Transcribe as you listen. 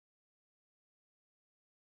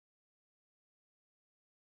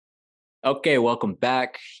Okay, welcome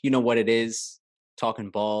back. You know what it is.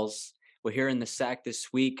 Talking balls. We're here in the sack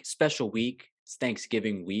this week. Special week. It's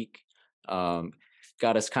Thanksgiving week. Um,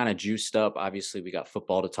 got us kind of juiced up. Obviously, we got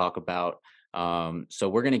football to talk about. So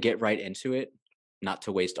we're gonna get right into it, not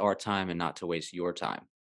to waste our time and not to waste your time.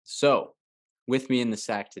 So, with me in the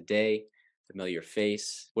sack today, familiar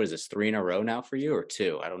face. What is this? Three in a row now for you, or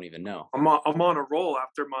two? I don't even know. I'm on a roll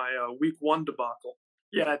after my week one debacle.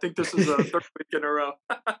 Yeah, I think this is a third week in a row.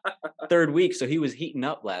 Third week, so he was heating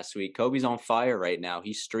up last week. Kobe's on fire right now.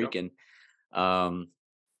 He's Yep. streaking. Um,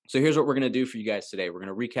 So here's what we're going to do for you guys today. We're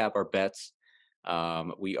going to recap our bets.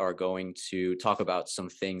 We are going to talk about some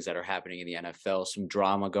things that are happening in the NFL, some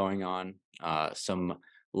drama going on, some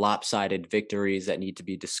lopsided victories that need to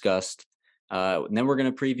be discussed. And then we're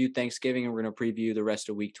going to preview Thanksgiving and we're going to preview the rest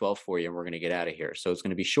of week 12 for you. And we're going to get out of here. So it's going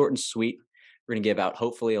to be short and sweet. We're going to give out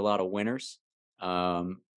hopefully a lot of winners.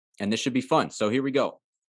 And this should be fun. So here we go.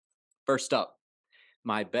 First up,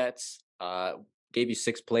 my bets. Gave you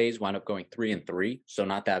 6 plays, wound up going 3-3. So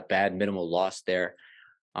not that bad. Minimal loss there.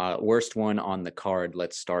 Worst one on the card.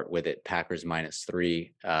 Let's start with it. Packers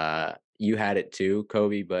 -3. You had it too,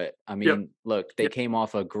 Kobe. But I Yep. mean, look, they Yep. came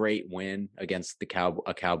off a great win against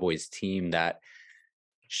a Cowboys team that,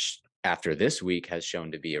 after this week, has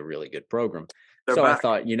shown to be a really good program. They're So I back.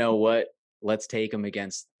 thought, you know what? Let's take them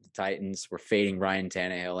against the Titans. We're fading Ryan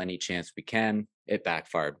Tannehill any chance we can. It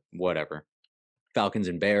backfired. Whatever. Falcons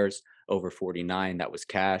and Bears over 49. That was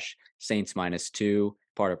cash. Saints -2,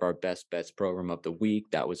 part of our best bets program of the week.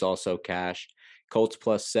 That was also cash. Colts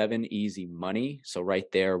 +7, easy money. So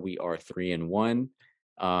right there, we are 3-1.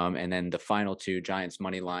 And then the final two, Giants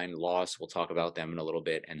money line loss. We'll talk about them in a little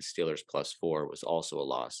bit. And Steelers +4 was also a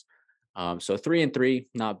loss. So 3-3,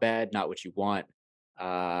 not bad, not what you want.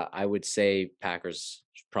 I would say Packers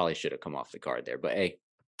probably should have come off the card there, but hey,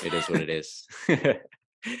 it is what it is.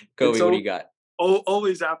 It's Kobe, what do you got?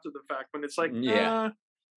 always after the fact when it's like, Yeah.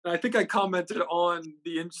 I think I commented on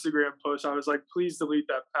the Instagram post. I was like, please delete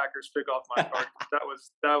that Packers pick off my card. That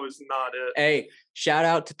was not it. Hey, shout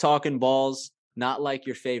out to Talking Balls. Not like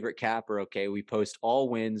your favorite capper, okay? We post all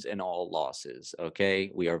wins and all losses, okay?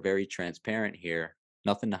 We are very transparent here.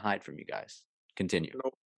 Nothing to hide from you guys. Continue.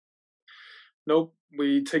 Nope. Nope.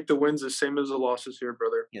 We take the wins the same as the losses here,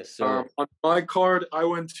 brother. Yes, sir. On my card, I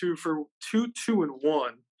went two for two,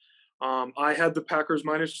 2-1. I had the Packers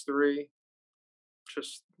 -3.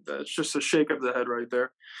 That's just a shake of the head right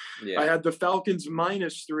there. I Yeah, had the Falcons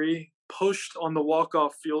 -3 pushed on the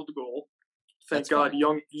walk-off field goal. Thank that's God,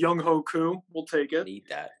 fine. young Hoku will take it. Need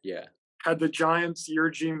that. Yeah. Had the Giants, your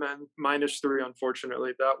G-men, -3.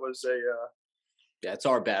 Unfortunately, that was a Yeah, it's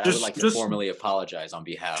our bad. I would just like to just formally apologize on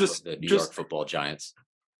behalf of just the New York just Football Giants.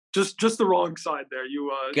 just the wrong side there.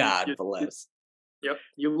 God bless. Yep.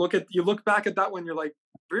 You look back at that one, you're like,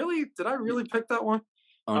 really? Did I really pick that one?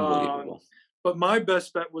 Um, Unbelievable. but my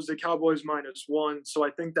best bet was the Cowboys -1. So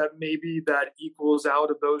I think that maybe that equals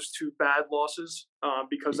out of those two bad losses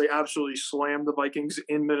because they absolutely slammed the Vikings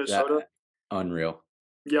in Minnesota. That unreal.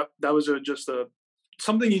 Yep, that was just a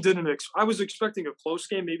something you didn't. I was expecting a close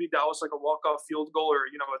game. Maybe that was like a walk off field goal or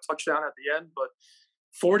a touchdown at the end, but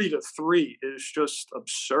 40-3 is just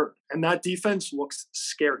absurd. And that defense looks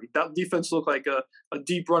scary. That defense looked like a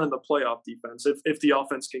deep run in the playoff defense if the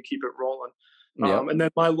offense can keep it rolling. Yep. And then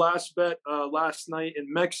my last bet last night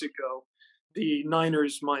in Mexico, the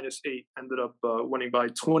Niners -8 ended up winning by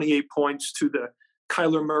 28 points to the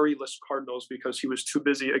Kyler Murray-less Cardinals because he was too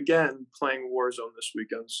busy again playing Warzone this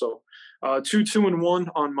weekend. So 2-1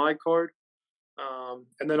 on my card.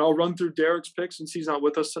 And then I'll run through Derek's picks since he's not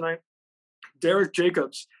with us tonight. Derek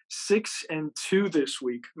Jacobs 6-2 this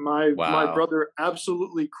week. My Wow. brother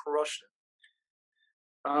absolutely crushed it.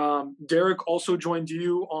 Derek also joined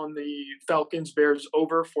you on the Falcons Bears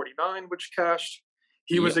over 49, which cashed.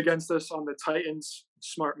 He was Yep. against us on the Titans.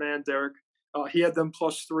 Smart man, Derek. He had them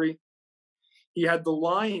 +3. He had the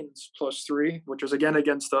Lions +3, which was again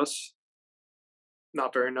against us.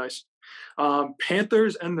 Not very nice.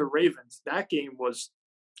 Panthers and the Ravens. That game was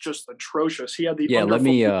just atrocious. He had the Yeah, under let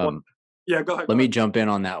me 41. Yeah, go ahead. let Go me ahead. jump in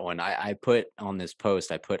on that one. I put on this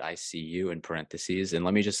post, I put ICU in parentheses, and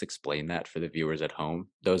let me just explain that for the viewers at home,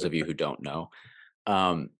 those of you who don't know.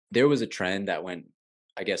 There was a trend that went,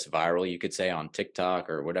 I guess, viral, you could say, on TikTok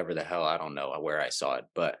or whatever the hell. I don't know where I saw it,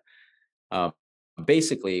 but um,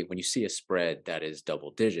 basically, when you see a spread that is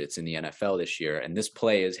double digits in the NFL this year, and this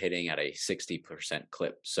play is hitting at a 60%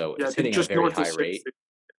 clip, so Yeah, I it's think hitting at a just very north of high rate. 60.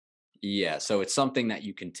 Yeah, so it's something that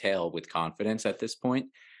you can tell with confidence at this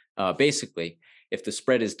point. Basically, if the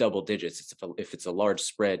spread is double digits, if it's a large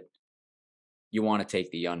spread, you want to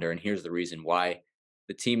take the under, and here's the reason why: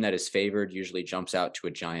 the team that is favored usually jumps out to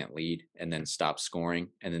a giant lead and then stops scoring.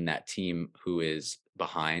 And then that team who is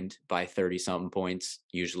behind by 30 something points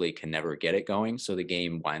usually can never get it going. So the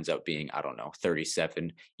game winds up being, I don't know,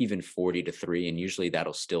 37, even 40-3. And usually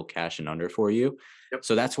that'll still cash an under for you. Yep.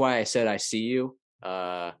 So that's why I said I see you.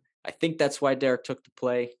 I think that's why Derek took the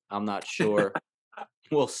play. I'm not sure.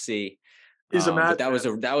 We'll see. He's a But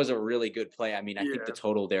madman. that was a really good play. I mean, I think the Yeah.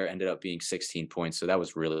 total there ended up being 16 points. So that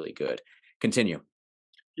was really good. Continue.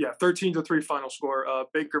 Yeah, 13-3 final score.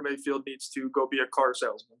 Baker Mayfield needs to go be a car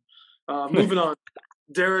salesman. Moving on,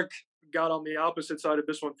 Derek got on the opposite side of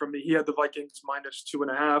this one from me. He had the Vikings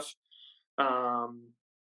 -2.5.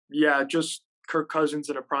 Yeah, just Kirk Cousins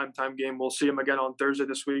in a primetime game. We'll see him again on Thursday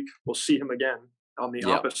this week. We'll see him again on the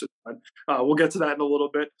Yep. opposite side. We'll get to that in a little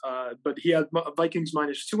bit. But he had Vikings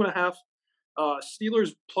 -2.5.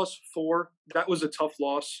 Steelers +4. That was a tough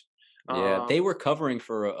loss. Yeah, Um, they were covering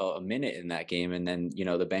for a minute in that game, and then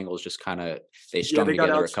the Bengals just kind of they yeah, strung they got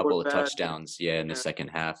together a outscored couple of bad. touchdowns. Yeah, in the Yeah. second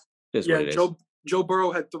half. It is what Yeah, it is. Joe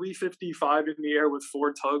Burrow had 355 in the air with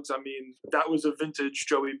 4 tugs. I mean, that was a vintage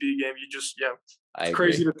Joey B game. I It's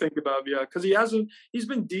crazy agree. to think about. Yeah, because he's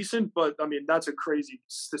been decent, but I mean, that's a crazy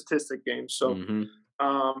statistic game. So, Hmm.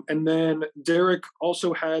 and then Derek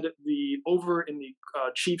also had the over in the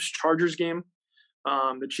Chiefs Chargers game.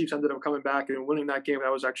 The Chiefs ended up coming back and winning that game.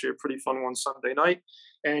 That was actually a pretty fun one Sunday night.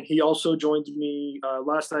 And he also joined me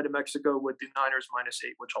last night in Mexico with the Niners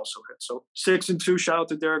 -8, which also hit. So 6-2. Shout out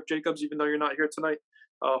to Derek Jacobs, even though you're not here tonight.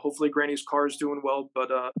 Hopefully Granny's car is doing well,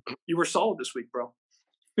 but you were solid this week, bro.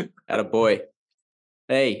 Attaboy.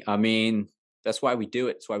 Hey, I mean, that's why we do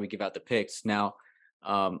it. It's why we give out the picks. Now,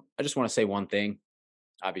 I just want to say one thing.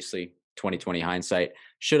 Obviously, 2020 hindsight,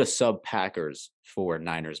 should have sub Packers for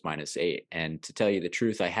Niners -8. And to tell you the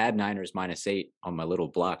truth, I had Niners -8 on my little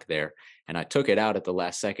block there, and I took it out at the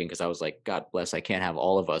last second because I was like, God bless, I can't have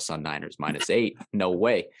all of us on Niners -8. No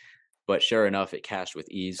way. But sure enough, it cashed with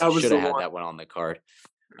ease. That was Should the have had one. that one on the card.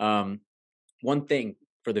 Um, One thing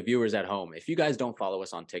for the viewers at home, if you guys don't follow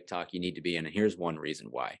us on TikTok, you need to be. And here's one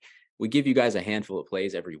reason why. We give you guys a handful of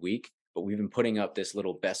plays every week, but we've been putting up this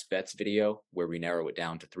little best bets video where we narrow it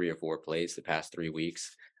down to 3 or 4 plays the past 3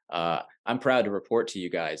 weeks. I'm proud to report to you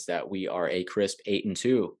guys that we are a crisp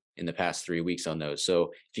 8-2 in the past 3 weeks on those.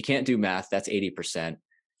 So if you can't do math, that's 80%.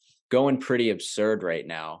 Going pretty absurd right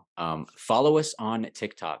now. Follow us on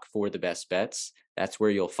TikTok for the best bets. That's where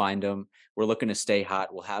you'll find them. We're looking to stay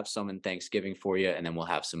hot. We'll have some in Thanksgiving for you, and then we'll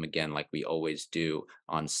have some again like we always do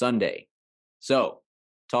on Sunday. So,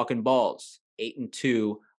 talking balls,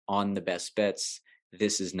 8-2 on the best bets.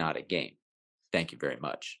 This is not a game. Thank you very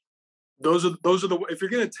much. Those are the if you're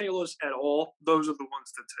gonna tail us at all, those are the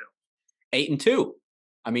ones to tail. 8-2.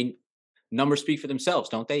 I mean, numbers speak for themselves,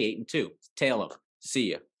 don't they? 8-2. Tail them.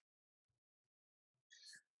 See ya.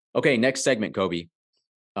 Okay, next segment, Kobe.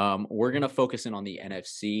 We're going to focus in on the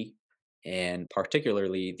NFC and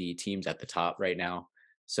particularly the teams at the top right now.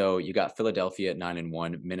 So you got Philadelphia at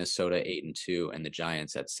 9-1, Minnesota 8-2, and the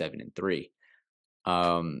Giants at 7-3.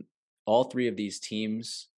 All three of these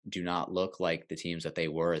teams do not look like the teams that they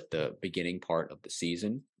were at the beginning part of the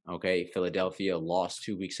season. Okay, Philadelphia lost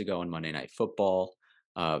 2 weeks ago on Monday Night Football.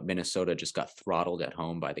 Minnesota just got throttled at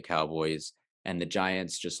home by the Cowboys, and the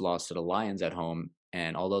Giants just lost to the Lions at home.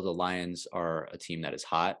 And although the Lions are a team that is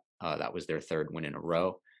hot, that was their 3rd win in a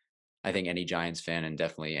row. I think any Giants fan and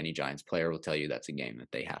definitely any Giants player will tell you that's a game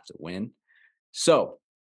that they have to win. So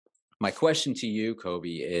my question to you, Kobe,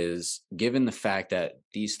 is given the fact that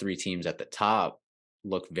these 3 teams at the top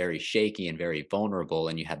look very shaky and very vulnerable,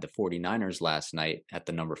 and you had the 49ers last night at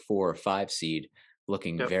the number 4 or 5 seed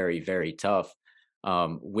looking Yep. very, very tough.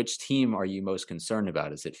 Which team are you most concerned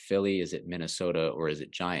about? Is it Philly? Is it Minnesota? Or is it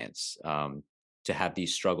Giants? To have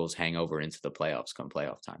these struggles hang over into the playoffs come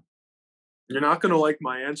playoff time. You're not gonna like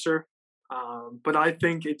my answer, but I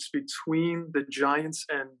think it's between the Giants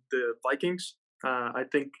and the Vikings. I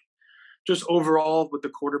think just overall with the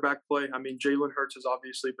quarterback play, I mean, Jalen Hurts has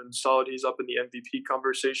obviously been solid. He's up in the MVP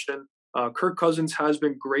conversation. Kirk Cousins has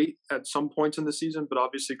been great at some points in the season, but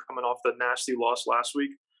obviously coming off the nasty loss last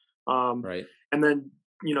week. Um, Right. and then,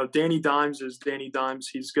 Danny Dimes is Danny Dimes.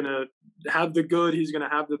 He's going to have the good, he's going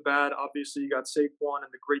to have the bad. Obviously, you got Saquon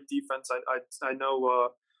and the great defense. I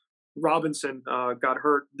know Robinson got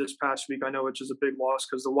hurt this past week. I know, which is a big loss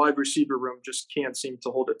because the wide receiver room just can't seem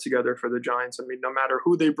to hold it together for the Giants. I mean, no matter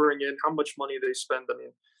who they bring in, how much money they spend, I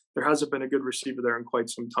mean, there hasn't been a good receiver there in quite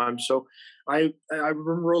some time. So I'm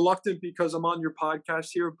reluctant because I'm on your podcast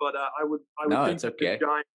here, but I would No, think it's that the okay.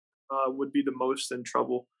 Giants would be the most in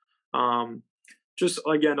trouble. Um, just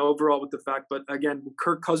again overall with the fact, but again,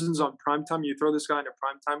 Kirk Cousins on primetime, you throw this guy in a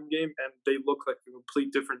primetime game, and they look like a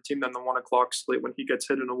complete different team than the 1 o'clock slate when he gets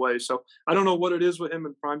hidden away. So I don't know what it is with him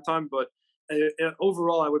in primetime, but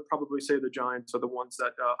overall, I would probably say the Giants are the ones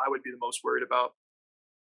that I would be the most worried about.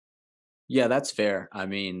 Yeah, that's fair. I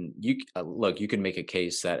mean, look, you can make a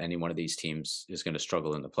case that any one of these teams is going to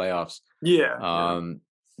struggle in the playoffs. Yeah, yeah, Um,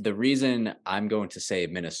 the reason I'm going to say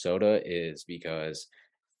Minnesota is because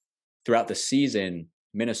throughout the season,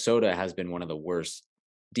 Minnesota has been one of the worst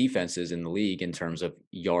defenses in the league in terms of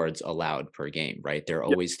yards allowed per game, right? They're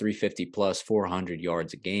yep, always 350 plus 400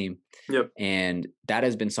 yards a game. yep, And that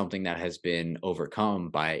has been something that has been overcome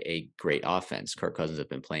by a great offense. Kirk Cousins have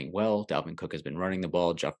been playing well. Dalvin Cook has been running the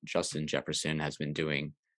ball. Justin Jefferson has been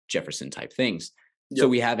doing Jefferson type things. So yep.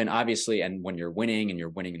 we haven't obviously, and when you're winning and you're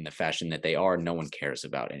winning in the fashion that they are, no one cares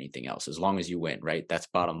about anything else as long as you win, right? That's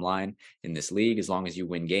bottom line in this league, as long as you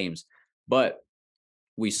win games. But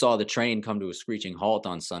we saw the train come to a screeching halt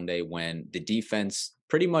on Sunday when the defense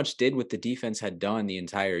pretty much did what the defense had done the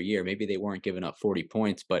entire year. Maybe they weren't giving up 40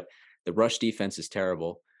 points, but the rush defense is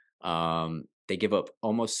terrible. They give up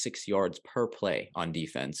almost 6 yards per play on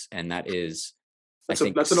defense, and that is, I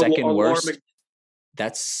think, That's an second alarming. worst.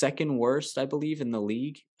 That's second worst, I believe, in the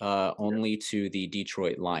league, Yeah, only to the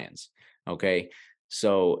Detroit Lions. Okay.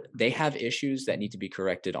 So they have issues that need to be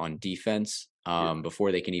corrected on defense yeah,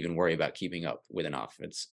 before they can even worry about keeping up with an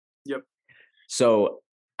offense. yep, So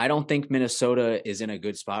I don't think Minnesota is in a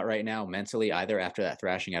good spot right now mentally either after that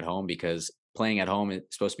thrashing at home because playing at home is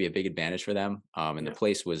supposed to be a big advantage for them. And the yeah.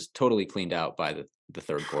 place was totally cleaned out by the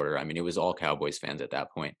third quarter. I mean, it was all Cowboys fans at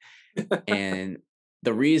that point. And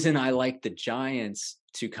the reason I like the Giants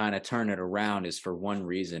to kind of turn it around is for one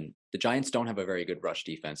reason. The Giants don't have a very good rush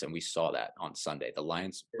defense, and we saw that on Sunday. The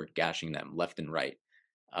Lions were gashing them left and right.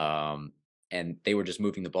 Um, and they were just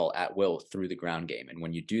moving the ball at will through the ground game. And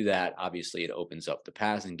when you do that, obviously it opens up the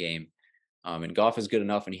passing game. And Goff is good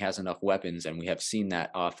enough and he has enough weapons, and we have seen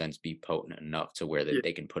that offense be potent enough to where Yeah,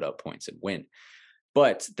 they can put up points and win.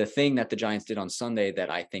 But the thing that the Giants did on Sunday that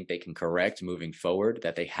I think they can correct moving forward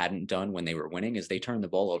that they hadn't done when they were winning is they turned the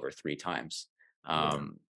ball over 3 times. yeah,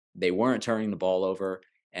 They weren't turning the ball over,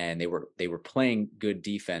 and they were playing good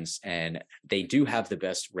defense, and they do have the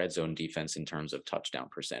best red zone defense in terms of touchdown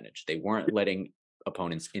percentage. They weren't letting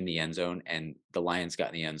opponents in the end zone, and the Lions got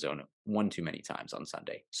in the end zone one too many times on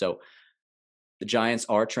Sunday. So the Giants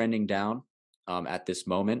are trending down at this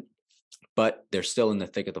moment, but they're still in the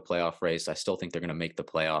thick of the playoff race. I still think they're going to make the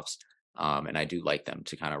playoffs, and I do like them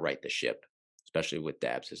to kind of right the ship, especially with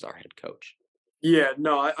Dabs as our head coach. yeah.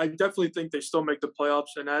 No, I definitely think they still make the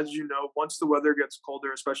playoffs. And as you know, once the weather gets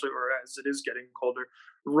colder, especially or as it is getting colder,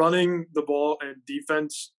 running the ball and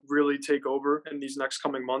defense really take over in these next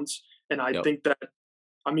coming months. And I Yep. think that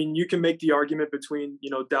I mean, you can make the argument between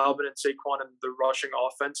Dalvin and Saquon and the rushing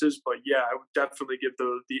offenses, but yeah, I would definitely give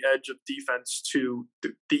the edge of defense to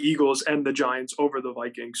the Eagles and the Giants over the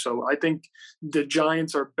Vikings. So I think the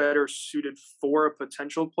Giants are better suited for a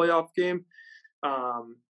potential playoff game.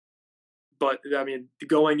 Um, but I mean,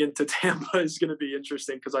 going into Tampa is going to be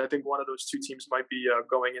interesting because I think one of those two teams might be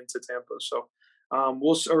going into Tampa. So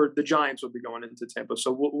or the Giants will be going into Tampa.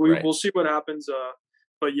 So Right. we'll see what happens.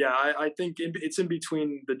 But yeah, I think it's in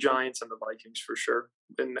between the Giants and the Vikings for sure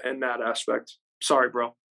in that aspect. Sorry,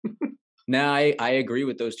 bro. No, I agree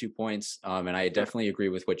with those 2 points. And I Yeah, definitely agree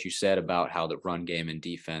with what you said about how the run game and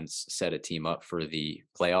defense set a team up for the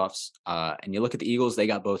playoffs. And you look at the Eagles, they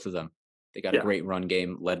got both of them. They got a yeah, great run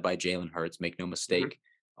game led by Jalen Hurts, make no hmm mistake,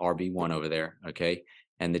 RB1 over there. Okay.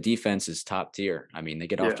 And the defense is top tier. I mean, they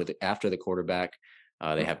get yeah, after the quarterback.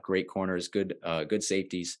 They mhm, have great corners, good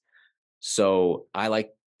safeties. So I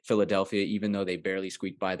like Philadelphia, even though they barely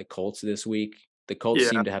squeaked by the Colts this week. The Colts yeah,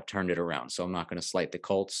 seem to have turned it around. So I'm not going to slight the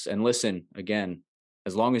Colts. And listen, again,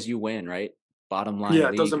 as long as you win, right? Bottom line yeah.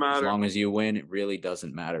 It doesn't league, as matter. long as you win, it really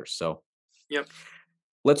doesn't matter. So Yep.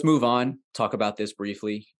 let's move on, talk about this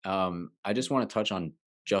briefly. I just want to touch on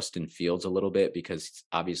Justin Fields a little bit because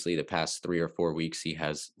obviously the past 3 or 4 weeks he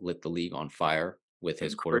has lit the league on fire with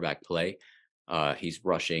his Great. quarterback play. He's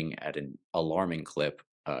rushing at an alarming clip.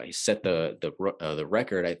 He set the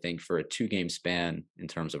record, I think, for a 2 game span in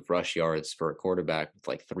terms of rush yards for a quarterback with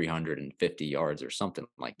like 350 yards or something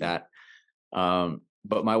like Mm, that.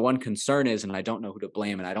 But my one concern is, and I don't know who to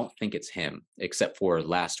blame, and I don't think it's him, except for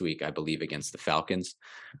last week, I believe, against the Falcons,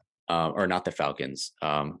 or not the Falcons.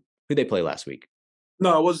 Who they play last week?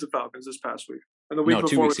 No, it was the Falcons this past week, and the week No,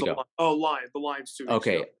 two before was weeks the ago. The Lions 2 weeks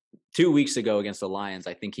ago. Okay, 2 weeks ago against the Lions,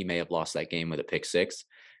 I think he may have lost that game with a pick six,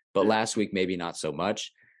 but Yeah, last week maybe not so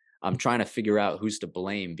much. I'm trying to figure out who's to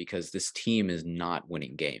blame because this team is not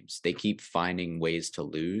winning games. They keep finding ways to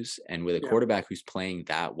lose. And with a Yeah. quarterback who's playing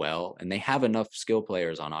that well, and they have enough skill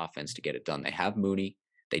players on offense to get it done. They have Mooney.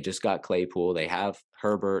 They just got Claypool. They have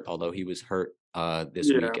Herbert, although he was hurt this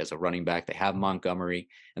week Yeah. as a running back. They have Montgomery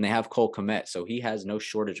and they have Cole Kmet. So he has no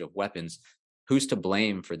shortage of weapons. Who's to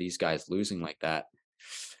blame for these guys losing like that?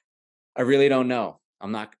 I really don't know.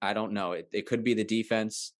 I don't know. It could be the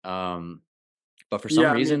defense. But for some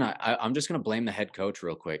Yeah. I reason, mean, I'm just gonna blame the head coach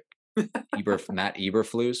real quick. Matt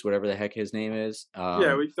Eberflus, whatever the heck his name is.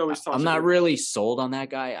 yeah, we I, always I'm toss it not in. really sold on that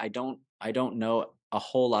guy. I don't know a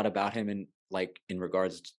whole lot about him in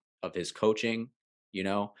regards of his coaching, you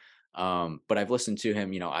know. But I've listened to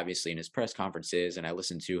him, obviously in his press conferences, and I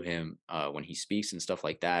listen to him when he speaks and stuff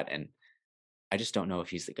like that. And I just don't know if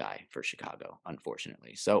he's the guy for Chicago,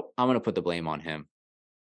 unfortunately. So I'm gonna put the blame on him.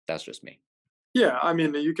 That's just me. Yeah, I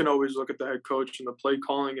mean, you can always look at the head coach and the play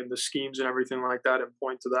calling and the schemes and everything like that and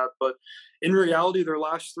point to that. But in reality, their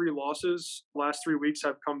last 3 weeks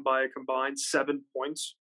have come by a combined 7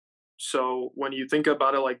 points. So when you think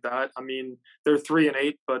about it like that, I mean, they're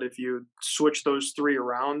 3-8, but if you switch those three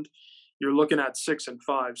around, you're looking at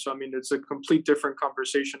 6-5. So I mean, it's a complete different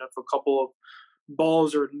conversation if a couple of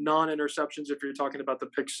balls or non-interceptions, if you're talking about the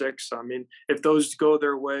pick six. I mean, if those go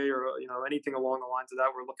their way or anything along the lines of that,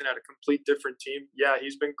 we're looking at a complete different team. Yeah,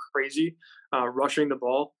 he's been crazy rushing the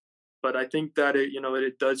ball, but I think that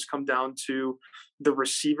it does come down to the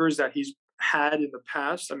receivers that he's had in the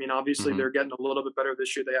past. I mean, obviously Hmm. they're getting a little bit better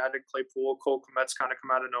this year. They added Claypool, Cole Kmet's kind of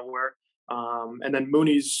come out of nowhere, and then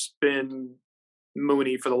Mooney's been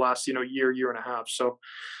Mooney for the last year and a half. So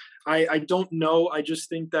I don't know. I just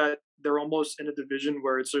think that they're almost in a division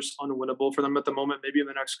where it's just unwinnable for them at the moment. Maybe in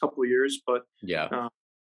the next couple of years, but Yeah. uh,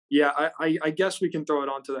 yeah, I guess we can throw it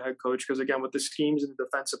on to the head coach because again, with the schemes and the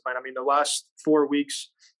defensive plan, I mean, the last 4 weeks,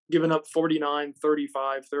 giving up 49,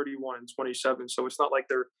 35, 31, and 27. So it's not like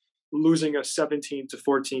they're losing a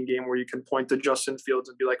 17-14 game where you can point to Justin Fields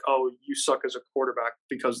and be like, "Oh, you suck as a quarterback,"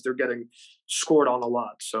 because they're getting scored on a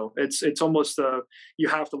lot. So it's almost you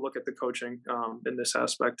have to look at the coaching in this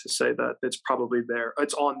aspect to say that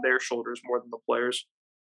it's on their shoulders more than the players.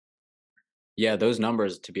 Yeah, those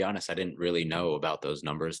numbers, to be honest, I didn't really know about those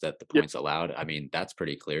numbers that the Yeah, points allowed. I mean, that's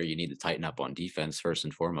pretty clear. You need to tighten up on defense first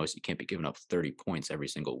and foremost. You can't be giving up 30 points every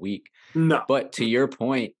single week. no, But to your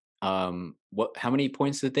point, how many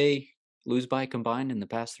points did they lose by combined in the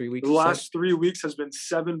past 3 weeks, the you said? last 3 weeks has been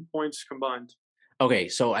 7 points combined. Okay,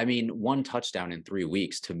 so I mean, one touchdown in 3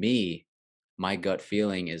 weeks, to me, my gut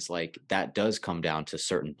feeling is like that does come down to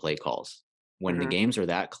certain play calls. When the Hmm. games are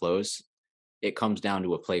that close, it comes down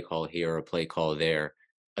to a play call here, a play call there,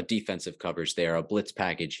 a defensive coverage there, a blitz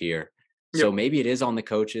package here. So Yep, maybe it is on the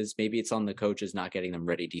coaches. Maybe it's on the coaches not getting them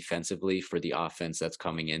ready defensively for the offense that's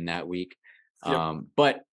coming in that week. yep,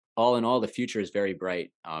 But all in all, the future is very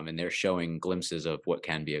bright, and they're showing glimpses of what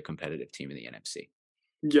can be a competitive team in the NFC.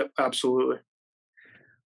 yep, absolutely.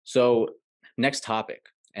 So, next topic,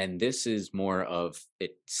 and this is more of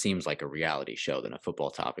it seems like a reality show than a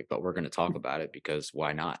football topic, but we're going to talk about it because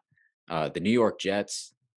why not? The New York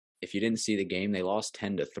Jets, if you didn't see the game, they lost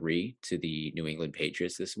 10-3 to the New England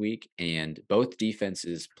Patriots this week, and both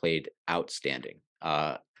defenses played outstanding.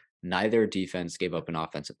 Neither defense gave up an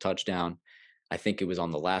offensive touchdown. I think it was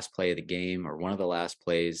on the last play of the game or one of the last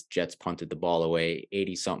plays. Jets punted the ball away,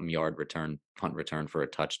 80 something yard punt return for a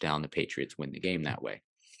touchdown. The Patriots win the game that way.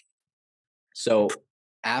 So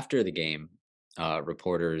after the game,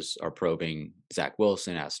 reporters are probing Zach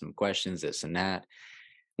Wilson, asking him questions, this and that.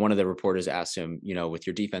 One of the reporters asked him, with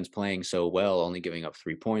your defense playing so well, only giving up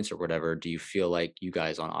 3 points or whatever, do you feel like you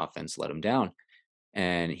guys on offense let him down?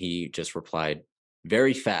 And he just replied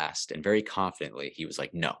very fast and very confidently. He was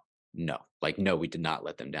like, no, no, like, no, we did not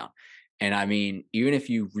let them down. And I mean, even if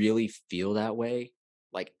you really feel that way,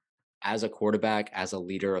 like as a quarterback, as a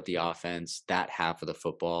leader of the offense, that half of the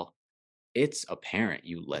football, it's apparent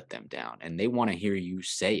you let them down and they want to hear you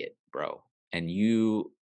say it, bro. And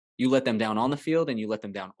you let them down on the field and you let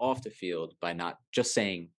them down off the field by not just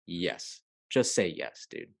saying yes. Just say yes,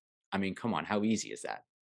 dude. I mean, come on, how easy is that?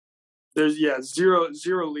 There's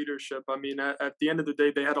zero leadership. I mean, at the end of the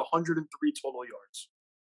day, they had 103 total yards.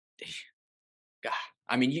 God,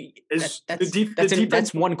 I mean, you that Is that's the that's an, defense?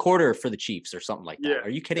 that's one quarter for the Chiefs or something like that. Yeah, Are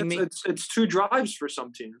you kidding it's me? it's it's two drives for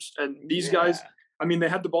some teams, and these guys. Yeah. I mean, they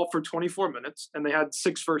had the ball for 24 minutes, and they had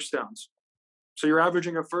 6 first downs. So you're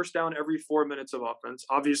averaging a first down every 4 minutes of offense.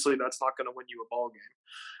 Obviously, that's not going to win you a ball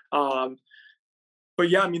game. But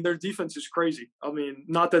yeah, I mean, their defense is crazy. I mean,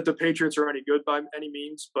 not that the Patriots are any good by any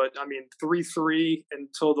means, but I mean, 3-3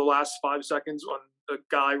 until the last 5 seconds on a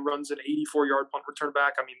guy runs an 84-yard punt return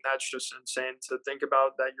back. I mean, that's just insane to think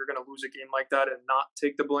about that you're going to lose a game like that and not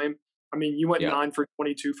take the blame. I mean, you went Yeah, 9 for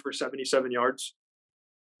 22 for 77 yards.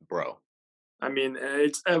 bro. I mean,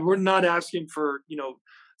 it's we're not asking for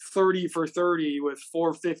 30 for 30 with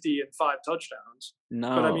 450 and 5 touchdowns.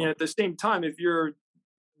 But I mean, No. at the same time, if you're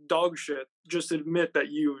dog shit, just admit that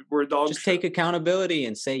you were dog Just shit. take accountability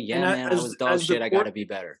and say, And "Yeah, man, I was dog as the shit. I court, gotta be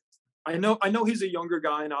better." I know he's a younger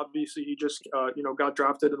guy, and obviously he just got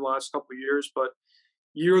drafted in the last couple of years. But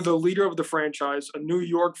you're the leader of the franchise, a New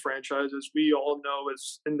York franchise, as we all know,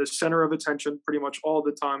 is in the center of attention pretty much all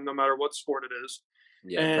the time, no matter what sport it is.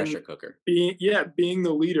 Yeah, And pressure cooker. being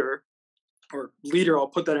the leader, or leader, I'll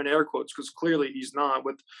put that in air quotes because clearly he's not.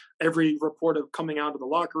 With every report of coming out of the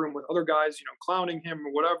locker room with other guys, clowning him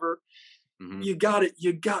or whatever, Mhm. you got it.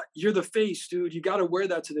 You're the face, dude. You got to wear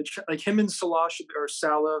that to the chest. Like him and Salah or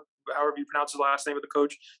Salah, however you pronounce his last name of the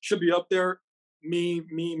coach, should be up there. Me,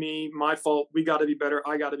 my fault. We got to be better.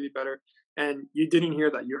 I got to be better. And you didn't hear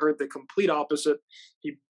that. You heard the complete opposite.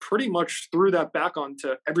 He pretty much threw that back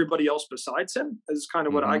onto everybody else besides him, is kind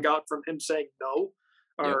of what I Mhm. got from him saying no.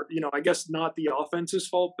 Yep. Or, I guess not the offense's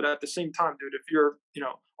fault, but at the same time, dude, if you're,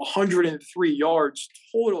 103 yards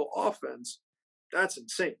total offense, that's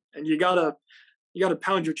insane. And you gotta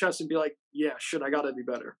pound your chest and be like, yeah, shit, I gotta be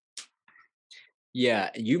better. Yeah,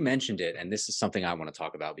 you mentioned it, and this is something I want to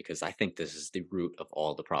talk about because I think this is the root of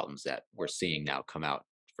all the problems that we're seeing now come out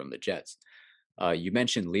from the Jets. You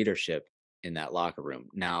mentioned leadership in that locker room.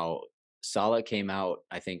 Now, Salah came out,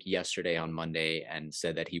 I think, yesterday on Monday and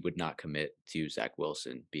said that he would not commit to Zach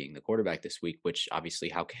Wilson being the quarterback this week, which obviously,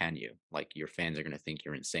 how can you? Like, your fans are going to think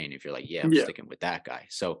you're insane if you're like, yeah, I'm Yeah. sticking with that guy.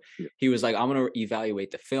 So Yeah. he was like, I'm going to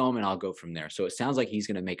evaluate the film and I'll go from there. So it sounds like he's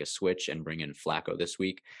going to make a switch and bring in Flacco this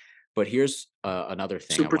week. But here's another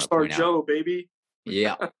thing I want to Superstar point out. Joe, baby.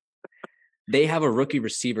 Yeah, they have a rookie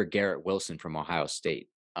receiver, Garrett Wilson from Ohio State.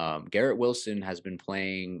 Garrett Wilson has been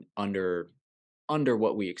playing under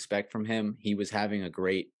what we expect from him. He was having a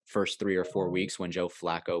great first 3 or 4 weeks when Joe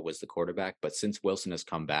Flacco was the quarterback, but since Wilson has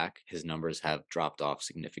come back, his numbers have dropped off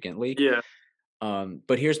significantly. Yeah.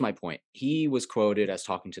 But here's my point. He was quoted as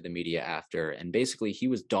talking to the media after, and basically he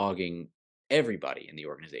was dogging everybody in the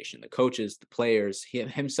organization, the coaches, the players,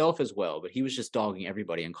 himself as well, but he was just dogging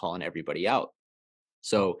everybody and calling everybody out.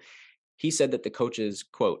 So he said that the coaches,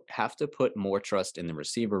 quote, have to put more trust in the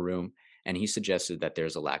receiver room, and he suggested that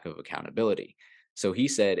there's a lack of accountability. So he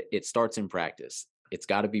said it starts in practice. It's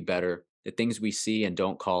got to be better. The things we see and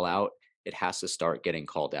don't call out, it has to start getting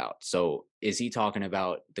called out. So is he talking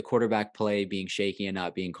about the quarterback play being shaky and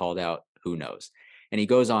not being called out? Who knows? And he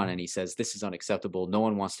goes on and he says, this is unacceptable. No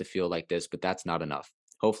one wants to feel like this, but that's not enough.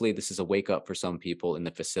 Hopefully, this is a wake up for some people in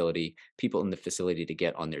the facility to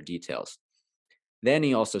get on their details. Then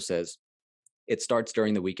he also says, it starts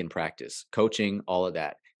during the week in practice, coaching, all of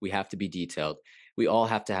that. We have to be detailed. We all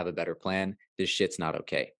have to have a better plan. This shit's not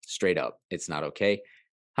okay. Straight up, it's not okay.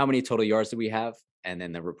 How many total yards do we have? And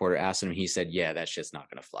then the reporter asked him, he said, yeah, that shit's not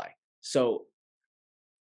going to fly. So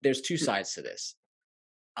there's two sides to this.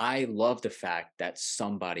 I love the fact that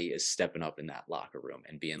somebody is stepping up in that locker room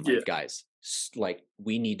and being Yeah. like, guys, like,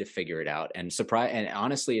 we need to figure it out. And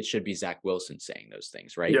honestly, it should be Zach Wilson saying those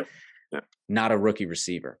things, right? Yeah. Yeah. Not a rookie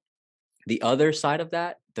receiver. The other side of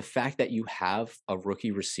that, the fact that you have a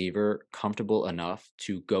rookie receiver comfortable enough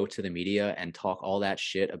to go to the media and talk all that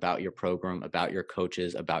shit about your program, about your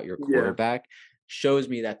coaches, about your Yeah. quarterback, shows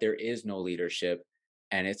me that there is no leadership,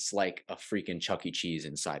 and it's like a freaking Chuck E. Cheese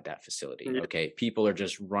inside that facility. Yeah. Okay. People are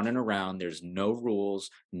just running around. There's no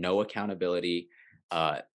rules, no accountability.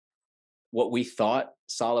 What we thought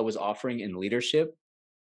Salah was offering in leadership,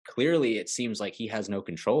 clearly it seems like he has no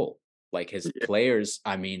control. Like, his Yeah. players,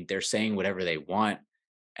 I mean, they're saying whatever they want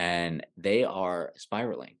and they are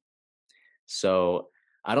spiraling. So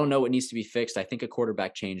I don't know what needs to be fixed. I think a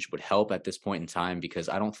quarterback change would help at this point in time, because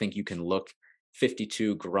I don't think you can look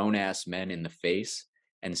 52 grown ass men in the face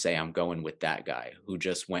and say, I'm going with that guy who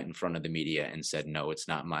just went in front of the media and said, no, it's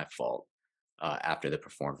not my fault, after the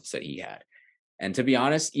performance that he had. And to be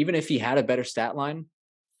honest, even if he had a better stat line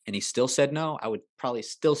and he still said no, I would probably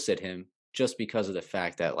still sit him, just because of the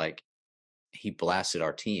fact that, like, he blasted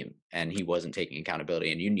our team and he wasn't taking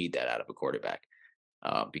accountability. And you need that out of a quarterback,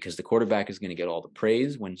 because the quarterback is going to get all the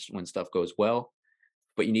praise when stuff goes well,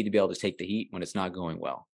 but you need to be able to take the heat when it's not going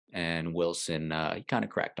well. And Wilson, he kind of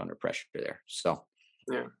cracked under pressure there. So,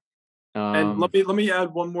 Yeah. And um, let me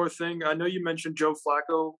add one more thing. I know you mentioned Joe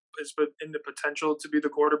Flacco is in the potential to be the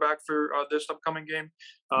quarterback for this upcoming game.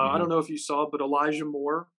 I don't mhm. know if you saw, but Elijah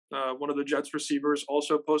Moore one of the Jets receivers,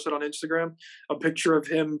 also posted on Instagram a picture of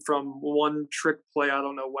him from one trick play. I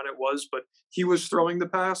don't know when it was, but he was throwing the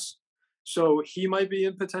pass. So he might be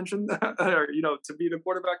in contention, or, to be the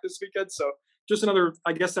quarterback this weekend. So just another,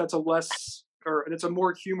 I guess that's a less, or it's a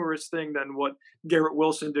more humorous thing than what Garrett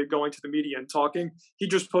Wilson did going to the media and talking. He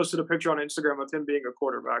just posted a picture on Instagram of him being a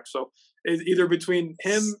quarterback. So it's either between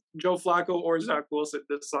him, Joe Flacco, or Zach Wilson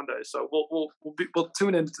this Sunday. So we'll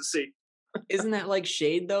tune in to see. Isn't that like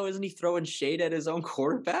shade though? Isn't he throwing shade at his own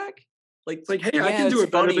quarterback? Like, It's like, hey, I yeah, can do it's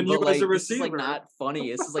it better funny, than you but as a like this is like receiver. not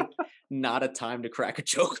funny. This is like not a time to crack a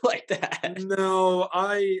joke like that. No,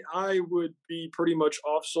 I would be pretty much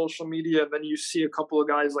off social media, and then you see a couple of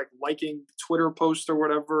guys like liking Twitter posts or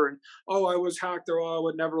whatever, and oh, I was hacked, or oh, I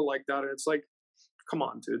would never like that. And it's like, come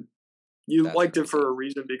on, dude. You That's liked it crazy. for a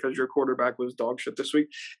reason because your quarterback was dog shit this week.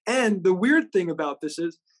 And the weird thing about this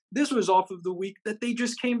is this was off of the week that they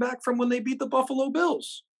just came back from when they beat the Buffalo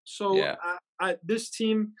Bills. So Yeah. this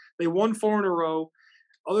team, they won 4 in a row.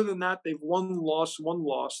 Other than that, they've one loss.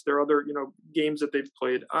 There are other, games that they've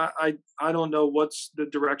played. I don't know what's the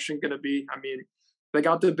direction going to be. I mean, they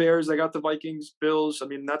got the Bears, they got the Vikings, Bills. I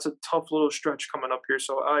mean, that's a tough little stretch coming up here.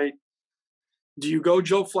 So do you go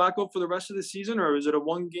Joe Flacco for the rest of the season, or is it a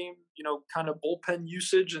one game, kind of bullpen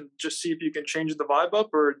usage and just see if you can change the vibe up,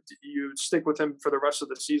 or do you stick with him for the rest of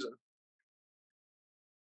the season?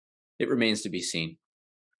 It remains to be seen.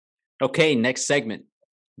 Okay, next segment.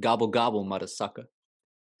 Gobble gobble, mother sucker.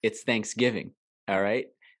 It's Thanksgiving. All right.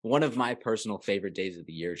 One of my personal favorite days of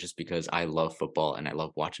the year, just because I love football and I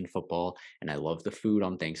love watching football and I love the food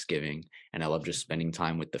on Thanksgiving and I love just spending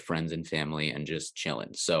time with the friends and family and just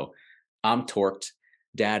chilling. So I'm torqued.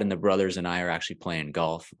 Dad and the brothers and I are actually playing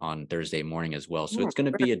golf on Thursday morning as well. So Oh, it's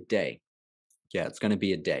going to be a day. Yeah, it's going to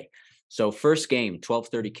be a day. So first game,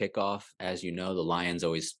 12:30 kickoff. As you know, the Lions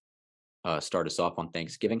always start us off on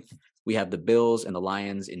Thanksgiving. We have the Bills and the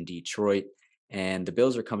Lions in Detroit. And the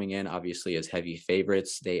Bills are coming in, obviously, as heavy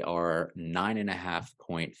favorites. They are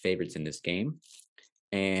 9.5-point favorites in this game.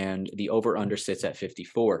 And the over-under sits at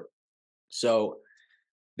 54. So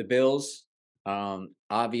the Bills,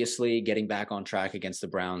 obviously getting back on track against the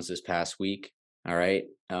Browns this past week. All right.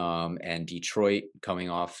 And Detroit coming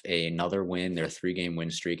off another win, their 3-game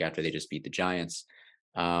win streak after they just beat the Giants.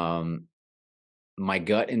 My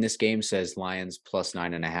gut in this game says Lions plus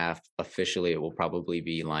 9.5. Officially, it will probably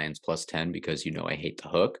be Lions plus 10 because I hate the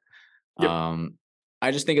hook. yep.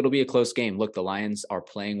 I just think it'll be a close game. Look, the Lions are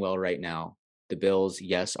playing well right now. The Bills,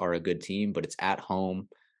 yes, are a good team, but it's at home.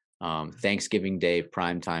 Thanksgiving Day,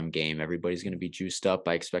 primetime game. Everybody's going to be juiced up.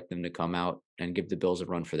 I expect them to come out and give the Bills a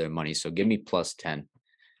run for their money. So give me plus 10.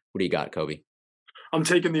 What do you got, Kobe? I'm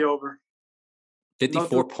taking the over. 54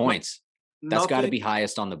 Nothing, points. That's got to nothing. be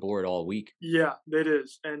highest on the board all week. Yeah, it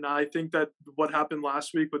is. And I think that what happened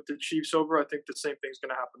last week with the Chiefs over, I think the same thing's going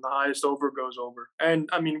to happen. The highest over goes over. And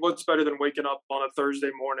I mean, what's better than waking up on a Thursday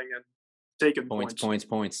morning and taking Points, points?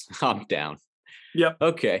 points, points. I'm down. Yep.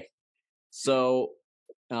 Okay. So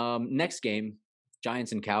next game,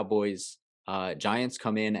 Giants and Cowboys. Giants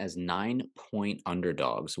come in as 9-point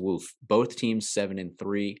underdogs. Woof. Both teams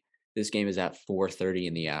 7-3. This game is at 4:30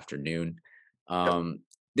 in the afternoon. Yep.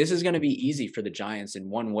 This is going to be easy for the Giants in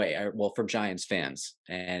one way. Well, for Giants fans,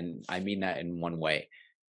 and I mean that in one way.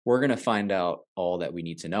 We're going to find out all that we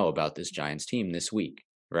need to know about this Giants team this week,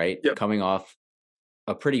 right? Yep. Coming off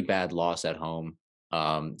a pretty bad loss at home.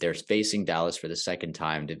 They're facing Dallas for the second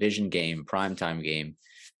time, division game, primetime game.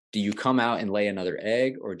 Do you come out and lay another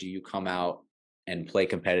egg, or do you come out and play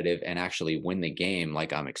competitive and actually win the game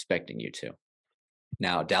like I'm expecting you to?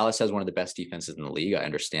 Now, Dallas has one of the best defenses in the league. I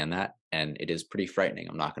understand that, and it is pretty frightening.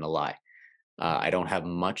 I'm not going to lie. I don't have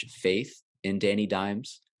much faith in Danny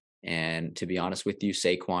Dimes. And to be honest with you,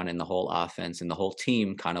 Saquon and the whole offense and the whole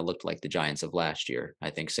team kind of looked like the Giants of last year. I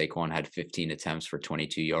think Saquon had 15 attempts for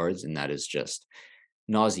 22 yards, and that is just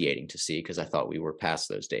nauseating to see because I thought we were past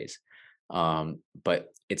those days. But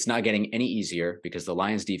it's not getting any easier because the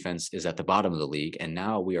Lions defense is at the bottom of the league, and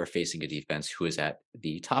now we are facing a defense who is at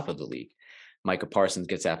the top of the league. Micah Parsons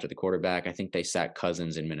gets after the quarterback. I think they sacked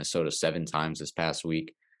Cousins in Minnesota 7 times this past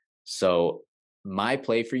week. So my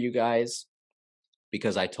play for you guys,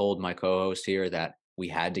 because I told my co-host here that we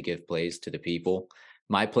had to give plays to the people,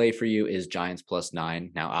 my play for you is Giants plus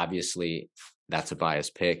 9. Now, obviously, that's a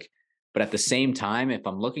biased pick. But at the same time, if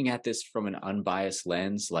I'm looking at this from an unbiased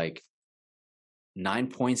lens, like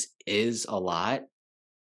 9 points is a lot.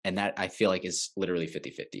 And that I feel like is literally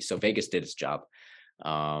 50-50. So Vegas did its job.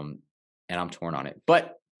 And I'm torn on it.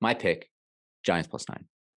 But my pick, Giants plus 9.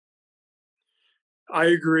 I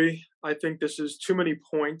agree. I think this is too many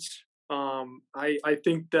points. I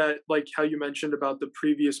think that, like how you mentioned about the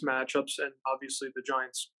previous matchups, and obviously the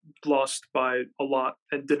Giants lost by a lot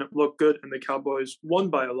and didn't look good, and the Cowboys won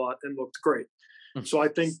by a lot and looked great. So I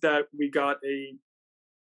think that we got a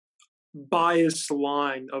biased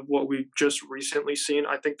line of what we've just recently seen.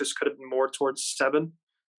 I think this could have been more towards 7.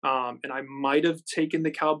 And I might have taken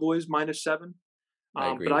the Cowboys -7.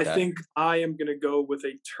 I agree But with I that. think I am going to go with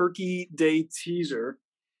a Turkey Day teaser,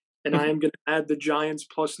 and I am going to add the Giants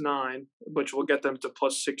 +9, which will get them to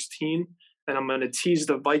 +16. And I'm going to tease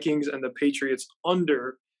the Vikings and the Patriots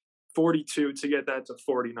under 42 to get that to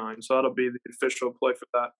 49. So that'll be the official play for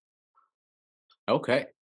that. Okay.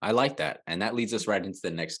 I like that. And that leads us right into the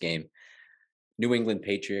next game. New England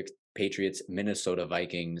Patriots, Minnesota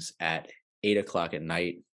Vikings at 8 o'clock at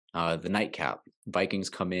night. The nightcap. Vikings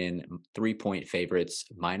come in 3-point favorites,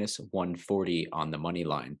 -140 on the money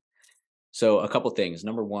line. So a couple things.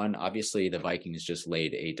 Number one, obviously the Vikings just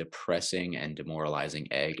laid a depressing and demoralizing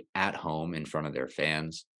egg at home in front of their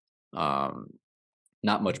fans. Um,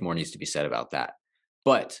 Not much more needs to be said about that.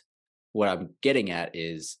 But what I'm getting at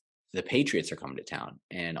is the Patriots are coming to town.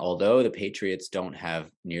 And although the Patriots don't have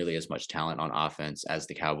nearly as much talent on offense as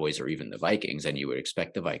the Cowboys or even the Vikings, and you would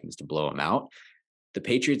expect the Vikings to blow them out, the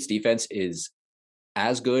Patriots defense is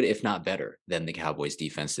as good, if not better, than the Cowboys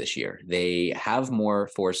defense this year. They have more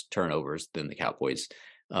forced turnovers than the Cowboys.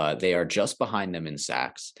 They are just behind them in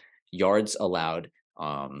sacks, yards allowed.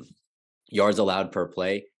 Yards allowed per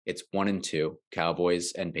play, it's 1 and 2,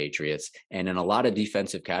 Cowboys and Patriots. And in a lot of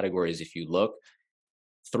defensive categories, if you look,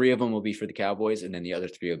 3 of them will be for the Cowboys, and then the other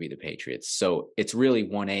 3 will be the Patriots. So it's really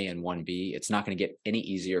 1A and 1B. It's not going to get any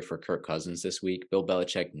easier for Kirk Cousins this week. Bill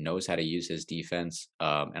Belichick knows how to use his defense.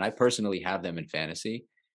 And I personally have them in fantasy,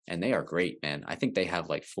 and they are great, man. I think they have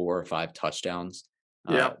like 4 or 5 touchdowns.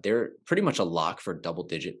 Yeah. They're pretty much a lock for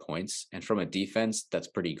double-digit points. And from a defense, that's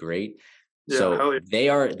pretty great. Yeah. So Hell yeah.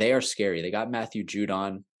 they are scary. They got Matthew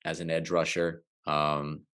Judon as an edge rusher.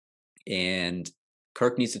 And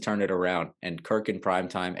Kirk needs to turn it around. And Kirk in prime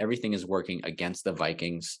time, everything is working against the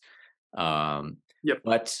Vikings. Yep.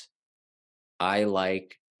 But I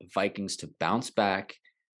like Vikings to bounce back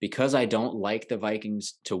because I don't like the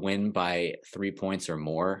Vikings to win by 3 points or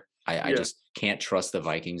more. I Yeah. just can't trust the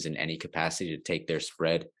Vikings in any capacity to take their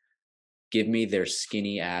spread. Give me their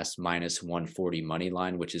skinny ass -140 money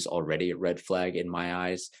line, which is already a red flag in my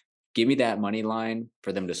eyes. Give me that money line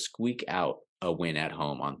for them to squeak out a win at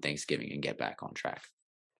home on Thanksgiving and get back on track.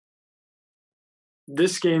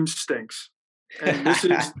 This game stinks. And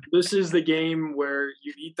this is the game where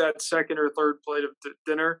you eat that second or third plate of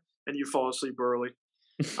dinner and you fall asleep early.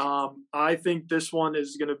 I think this one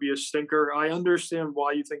is going to be a stinker. I understand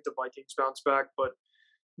why you think the Vikings bounce back, but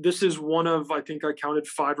this is one of, I think I counted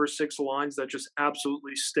 5 or 6 lines that just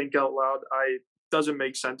absolutely stink out loud. Doesn't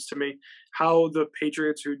make sense to me how the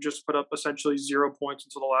Patriots, who just put up essentially 0 points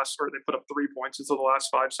until the last, or they put up 3 points until the last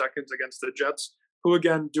 5 seconds against the Jets, who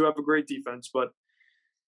again do have a great defense, but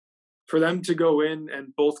for them to go in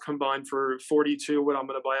and both combine for 42, what I'm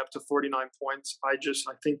going to buy up to 49 points, I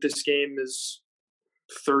think this game is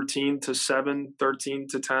 13-7,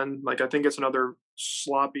 13-10. Like I think it's another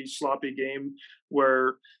sloppy game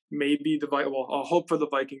where maybe well, I'll hope for the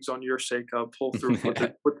Vikings on your sake pull through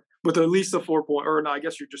with at least a 4 point. Or no, I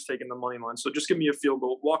guess you're just taking the money line. So just give me a field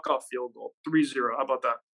goal, walk off field goal, 3-0. How about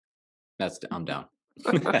I'm down.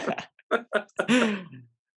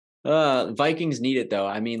 that? Vikings need it though.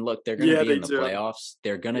 I mean, look, they're going to Yeah, be they in the do. playoffs.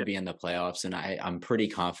 They're going to Yeah. be in the playoffs, and I'm pretty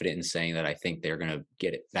confident in saying that I think they're going to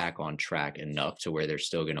get it back on track enough to where they're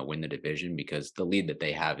still going to win the division because the lead that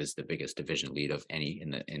they have is the biggest division lead of any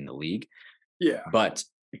in the league. Yeah. But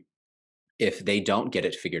if they don't get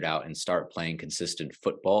it figured out and start playing consistent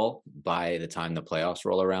football by the time the playoffs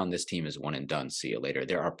roll around, this team is one and done. See you later.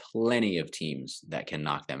 There are plenty of teams that can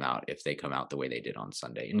knock them out if they come out the way they did on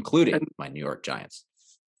Sunday, including my New York Giants.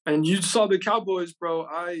 And you saw the Cowboys, bro.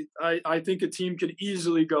 I think a team could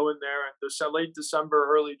easily go in there in the late December,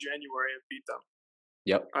 early January and beat them.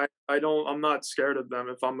 Yep. I'm not scared of them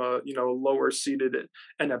if I'm a lower seeded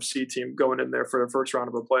NFC team going in there for the first round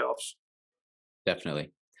of the playoffs.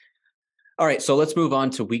 Definitely. All right, so let's move on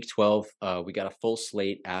to week 12. We got a full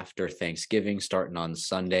slate after Thanksgiving starting on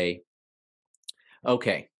Sunday.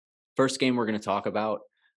 Okay, first game we're going to talk about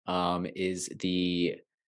is the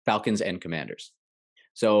Falcons and Commanders.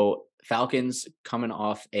 So Falcons coming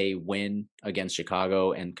off a win against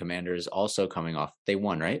Chicago and Commanders also coming off. They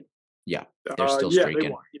won, right? Yeah, they're still streaking. They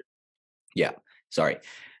won. Yeah, sorry.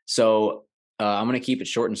 So I'm going to keep it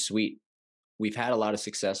short and sweet. We've had a lot of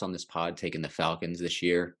success on this pod taking the Falcons this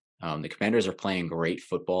year. The Commanders are playing great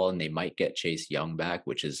football, and they might get Chase Young back,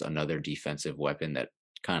 which is another defensive weapon that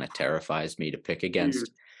kind of terrifies me to pick against. Weird.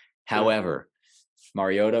 Yeah. However,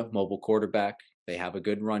 Mariota, mobile quarterback, they have a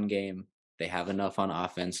good run game. They have enough on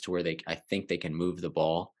offense to where I think they can move the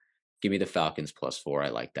ball. Give me the Falcons +4. I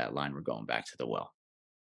like that line. We're going back to the well.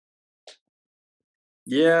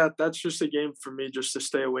 Yeah, that's just a game for me just to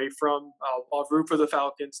stay away from. I'll root for the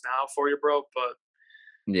Falcons now for you, bro. But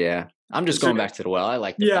Yeah, I'm just going consider, back to the well. I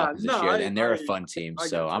like the yeah, Falcons no, this year, and they're a fun team, I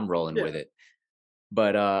so get you. I'm rolling Yeah, with it.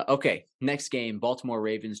 But okay, next game, Baltimore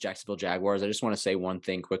Ravens, Jacksonville Jaguars. I just want to say one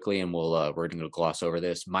thing quickly, and we're going to gloss over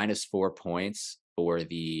this. -4 points for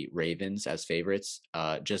the Ravens as favorites.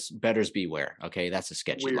 Just betters beware. Okay, that's a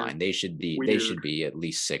sketchy weird, line. They weird. should be at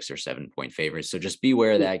least 6 or 7 point favorites. So just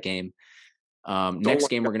beware of Yeah, that game. don't Next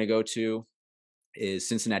like game we're that. going to go to is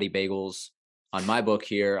Cincinnati Bagels. On my book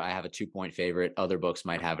here, I have a 2 point favorite. Other books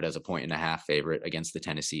might have it as a 1.5 favorite against the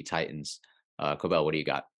Tennessee Titans. Cobell, what do you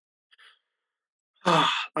got?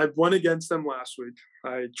 I went against them last week.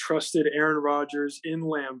 I trusted Aaron Rodgers in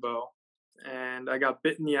Lambeau, and I got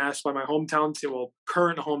bit in the ass by my hometown team, well,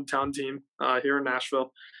 current hometown team here in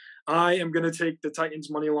Nashville. I am going to take the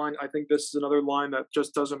Titans money line. I think this is another line that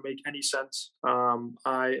just doesn't make any sense.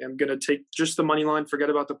 I am going to take just the money line.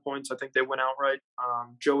 Forget about the points. I think they went outright.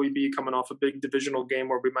 Joey B coming off a big divisional game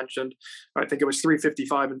where we mentioned, I think it was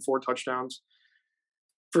 355 and 4 touchdowns.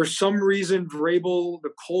 For some reason, Vrabel,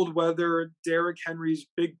 the cold weather, Derrick Henry's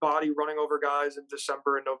big body running over guys in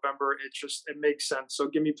December and November, it makes sense. So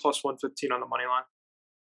give me +115 on the money line.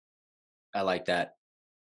 I like that.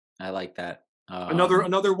 I like that.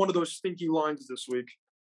 Another one of those stinky lines this week.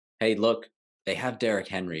 Hey, look, they have Derrick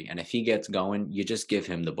Henry, and if he gets going, you just give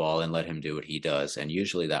him the ball and let him do what he does, and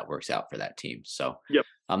usually that works out for that team. So Yep.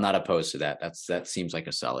 I'm not opposed to that. That seems like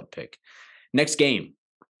a solid pick. Next game,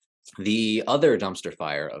 the other dumpster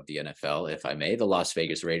fire of the NFL, if I may, the Las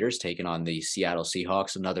Vegas Raiders taking on the Seattle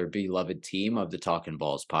Seahawks, another beloved team of the Talkin'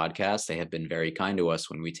 Balls podcast. They have been very kind to us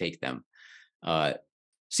when we take them.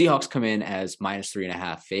 Seahawks come in as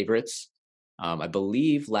 -3.5 favorites. I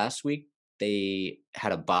believe last week they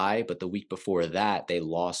had a bye, but the week before that they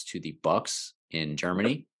lost to the Bucks in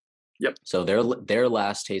Germany. Yep. So their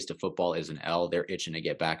last taste of football is an L. They're itching to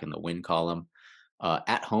get back in the win column.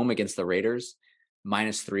 At home against the Raiders,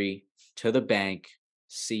 -3 to the bank.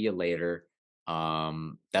 See you later.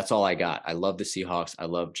 That's all I got. I love the Seahawks. I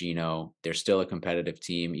love Geno. They're still a competitive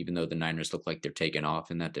team, even though the Niners look like they're taking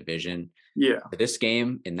off in that division. Yeah. For this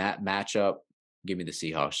game, in that matchup, give me the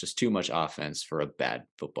Seahawks. Just too much offense for a bad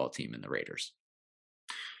football team in the Raiders.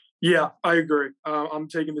 Yeah, I agree. I'm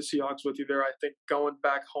taking the Seahawks with you there. I think going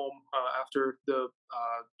back home after the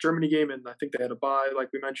Germany game, and I think they had a bye, like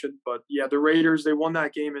we mentioned. But yeah, the Raiders, they won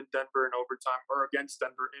that game in Denver in overtime, or against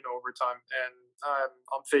Denver in overtime. And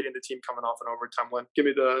I'm fading the team coming off an overtime win. Give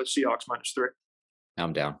me the Seahawks -3.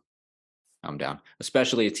 I'm down. I'm down.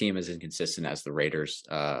 Especially a team as inconsistent as the Raiders.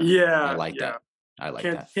 I Yeah, like yeah. that. I like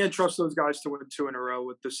Can't that. can't trust those guys to win 2 in a row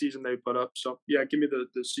with the season they put up. So yeah, give me the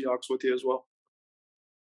Seahawks with you as well.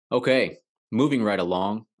 Okay, moving right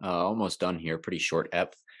along. Almost done here. Pretty short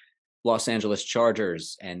ep. Los Angeles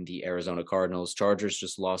Chargers and the Arizona Cardinals. Chargers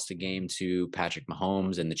just lost a game to Patrick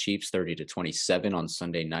Mahomes and the Chiefs 30-27 on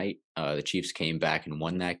Sunday night. The Chiefs came back and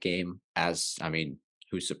won that game.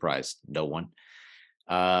 Who's surprised? No one.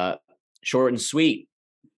 Short and sweet.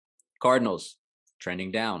 Cardinals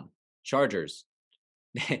trending down. Chargers.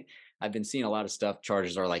 I've been seeing a lot of stuff.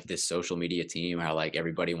 Chargers are like this social media team, how like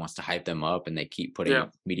everybody wants to hype them up and they keep Yeah.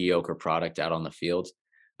 putting mediocre product out on the field.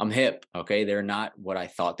 I'm hip. Okay. They're not what I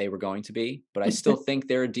thought they were going to be, but I still think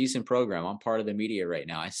they're a decent program. I'm part of the media right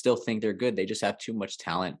now. I still think they're good. They just have too much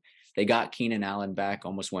talent. They got Keenan Allen back,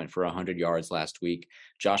 almost went for 100 yards last week.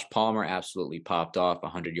 Josh Palmer absolutely popped off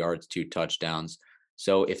 100 yards, 2 touchdowns.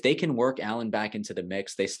 So if they can work Allen back into the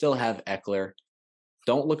mix, they still have Eckler.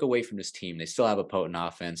 Don't look away from this team. They still have a potent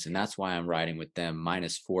offense, and that's why I'm riding with them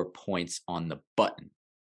 -4 points on the button.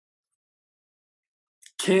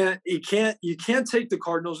 You can't take the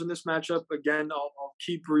Cardinals in this matchup. Again, I'll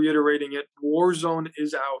keep reiterating it. Warzone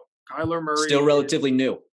is out. Kyler Murray Still relatively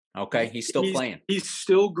new. Okay. He's still he's playing. he's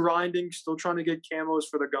still grinding, still trying to get camos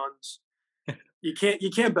for the guns. You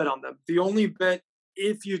can't bet on them. The only bet,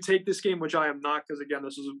 if you take this game, which I am not, because again,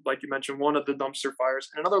 this is like you mentioned, one of the dumpster fires,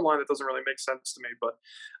 and another line that doesn't really make sense to me, but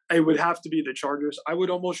it would have to be the Chargers. I would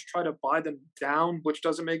almost try to buy them down, which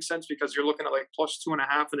doesn't make sense because you're looking at like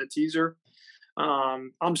 +2.5 in a teaser.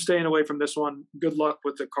 I'm staying away from this one. Good luck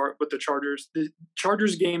with the Chargers. The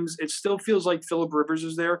Chargers games, it still feels like Philip Rivers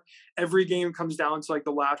is there. Every game comes down to like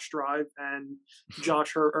the last drive, and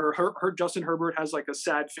Justin Herbert has like a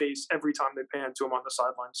sad face every time they pan to him on the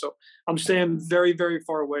sideline. So I'm staying very, very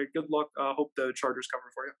far away. Good luck. Hope the Chargers cover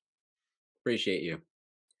for you. Appreciate you.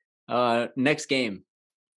 Next game,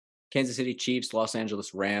 Kansas City Chiefs, Los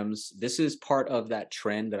Angeles Rams. This is part of that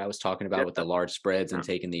trend that I was talking Yeah, about with the large spreads and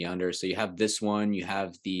yeah. taking the under. So you have this one, you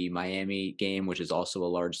have the Miami game, which is also a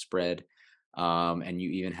large spread. And you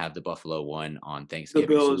even have the Buffalo one on The Thanksgiving.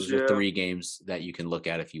 So Bills, those are yeah. three games that you can look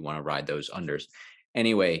at if you want to ride those unders.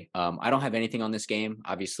 Anyway, I don't have anything on this game.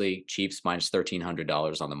 Obviously, Chiefs minus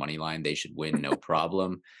 $1,300 on the money line. They should win, no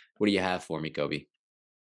problem. What do you have for me, Kobe?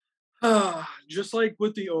 Just like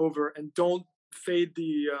with the over, and don't fade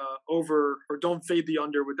the over, or don't fade the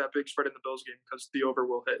under with that big spread in the Bills game, because the over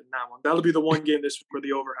will hit in that one. That'll be the one game this week where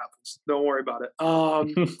the over happens. Don't worry about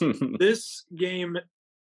it. This game,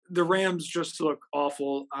 the Rams just look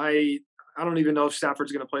awful. I don't even know if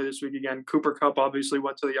Stafford's going to play this week again. Cooper Cup obviously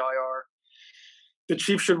went to the IR. The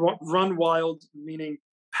Chiefs should run wild, meaning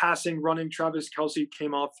passing, running. Travis Kelsey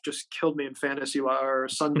came off, just killed me in fantasy or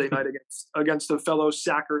Sunday night against a fellow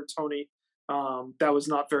sacker, Tony. That was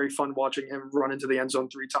not very fun watching him run into the end zone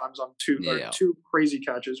 3 times on Yeah. two crazy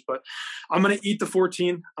catches. But I'm going to eat the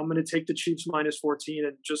 14. I'm going to take the Chiefs minus 14,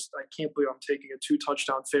 and just I can't believe I'm taking a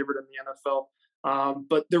 2-touchdown favorite in the NFL.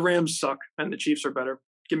 But the Rams suck, and the Chiefs are better.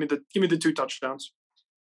 Give me the 2 touchdowns.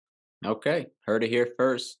 Okay. Heard it here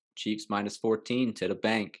first. Chiefs minus 14 to the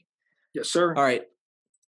bank. Yes, sir. All right.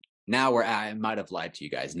 Now I might have lied to you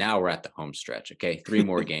guys. Now we're at the home stretch. Okay. 3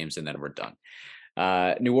 more games and then we're done.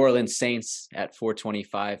 New Orleans Saints at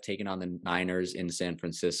 425 taking on the Niners in San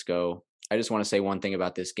Francisco. I just want to say one thing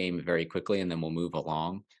about this game very quickly and then we'll move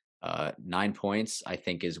along. 9 points, I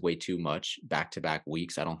think, is way too much back-to-back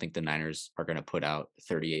weeks. I don't think the Niners are going to put out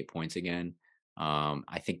 38 points again.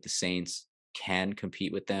 I think the Saints can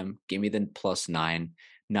compete with them. Give me the +9.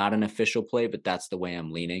 Not an official play, but that's the way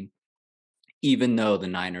I'm leaning. Even though the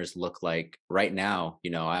Niners look like right now,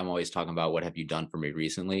 I'm always talking about what have you done for me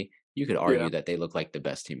recently. You could Yeah. argue that they look like the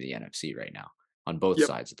best team in the NFC right now on both Yep.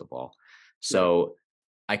 sides of the ball. Yeah. So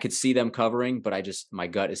I could see them covering, but my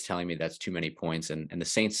gut is telling me that's too many points. And the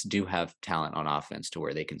Saints do have talent on offense to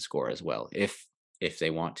where they can score as well if they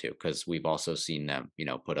want to, because we've also seen them,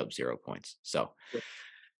 put up 0 points. So Yep.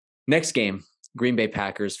 next game, Green Bay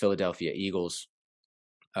Packers, Philadelphia Eagles.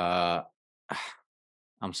 I'm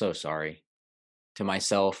so sorry to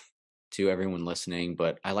myself, to everyone listening,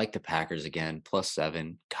 but I like the Packers again,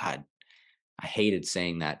 +7. God, I hated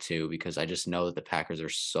saying that too, because I just know that the Packers are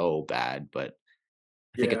so bad, but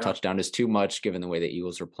I think a Yeah. touchdown is too much given the way the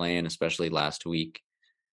Eagles are playing, especially last week.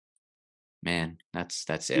 Man, that's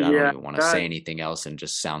it. I don't Yeah. even want to say That anything else and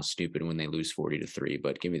just sound stupid when they lose 40-3,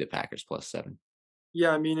 but give me the Packers +7.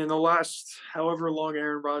 Yeah, I mean, in the last however long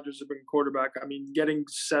Aaron Rodgers has been quarterback, I mean, getting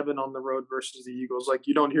 7 on the road versus the Eagles, like,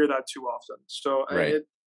 you don't hear that too often. So Right.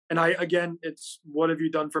 it's what have you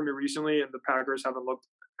done for me recently? And the Packers haven't looked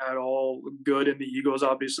at all good, and the Eagles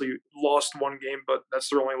obviously lost 1 game, but that's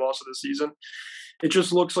their only loss of the season. It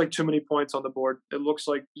just looks like too many points on the board. It looks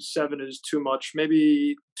like 7 is too much.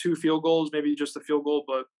 Maybe 2 field goals, maybe just a field goal.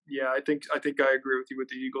 But yeah, I think I agree with you with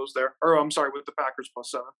the Eagles there. Or I'm sorry, with the Packers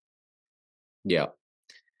 +7. Yeah.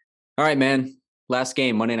 All right, man. Last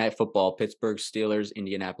game, Monday Night Football, Pittsburgh Steelers,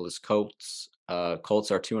 Indianapolis Colts.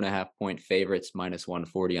 Colts are 2.5-point favorites,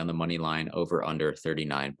 -140 on the money line, over under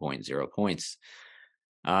 39.0 points.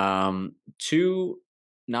 Two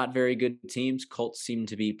not very good teams. Colts seem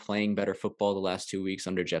to be playing better football the last 2 weeks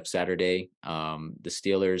under Jeff Saturday. The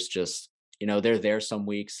Steelers just, they're there some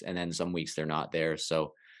weeks and then some weeks they're not there.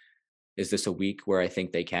 So is this a week where I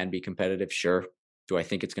think they can be competitive? Sure. Do I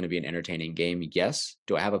think it's going to be an entertaining game? Yes.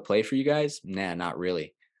 Do I have a play for you guys? Nah, not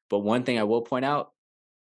really. But one thing I will point out,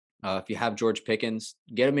 if you have George Pickens,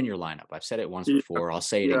 get him in your lineup. I've said it once Yeah, before. I'll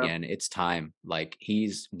say it yeah, again. It's time. Like,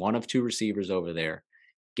 he's one of 2 receivers over there.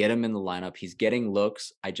 Get him in the lineup. He's getting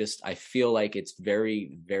looks. I feel like it's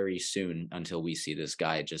very, very soon until we see this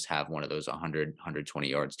guy just have one of those 100, 120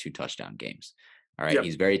 yards, 2 touchdown games. All right. yeah,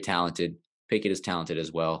 He's very talented. Pickett is talented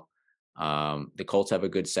as well. The Colts have a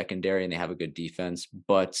good secondary and they have a good defense,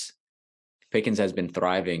 but Pickens has been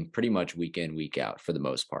thriving pretty much week in, week out for the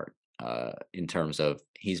most part. In terms of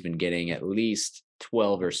he's been getting at least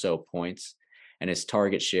 12 or so points, and his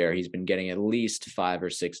target share, he's been getting at least 5 or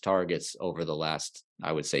 6 targets over the last,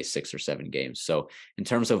 I would say, 6 or 7 games. So in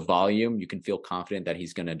terms of volume, you can feel confident that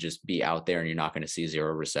he's going to just be out there and you're not going to see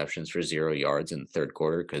 0 receptions for 0 yards in the third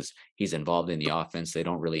quarter because he's involved in the offense. They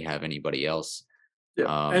don't really have anybody else. yeah.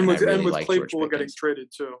 And I really With like George Claypool getting Pickens.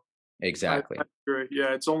 traded too. I Exactly. agree.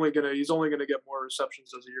 Yeah, he's only gonna get more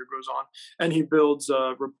receptions as the year goes on, and he builds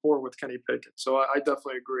rapport with Kenny Pickett. So I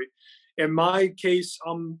definitely agree. In my case,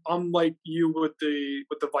 I'm like you with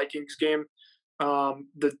the Vikings game.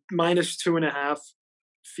 The -2.5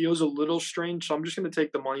 feels a little strange, so I'm just gonna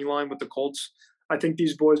take the money line with the Colts. I think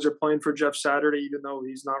these boys are playing for Jeff Saturday, even though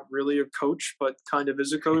he's not really a coach, but kind of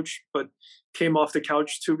is a coach. But came off the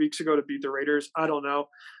couch 2 weeks ago to beat the Raiders. I don't know.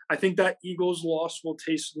 I think that Eagles loss will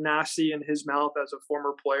taste nasty in his mouth as a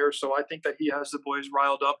former player. So I think that he has the boys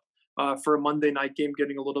riled up for a Monday night game,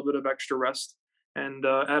 getting a little bit of extra rest and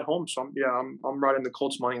at home. So I'm riding the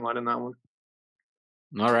Colts money line in that one.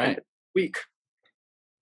 All And right. week.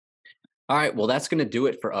 All right. Well, that's going to do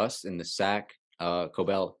it for us in the sack.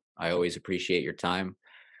 Cobell, I always appreciate your time.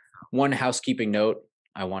 One housekeeping note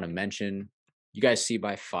I want to mention, you guys see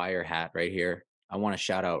my fire hat right here. I want to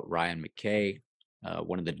shout out Ryan McKay.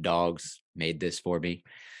 One of the dogs made this for me.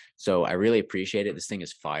 So I really appreciate it. This thing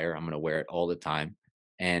is fire. I'm going to wear it all the time.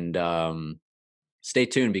 And stay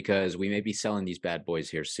tuned because we may be selling these bad boys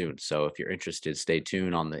here soon. So if you're interested, stay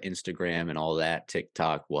tuned on the Instagram and all that,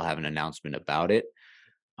 TikTok. We'll have an announcement about it.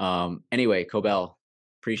 Anyway, Cobell,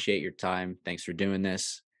 appreciate your time. Thanks for doing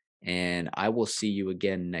this. And I will see you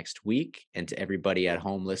again next week. And to everybody at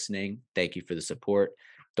home listening, thank you for the support.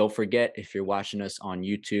 Don't forget, if you're watching us on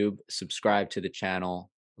YouTube, subscribe to the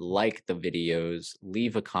channel, like the videos,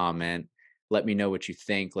 leave a comment. Let me know what you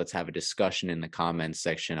think. Let's have a discussion in the comments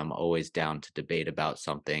section. I'm always down to debate about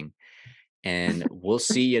something. And we'll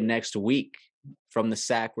see you next week. From the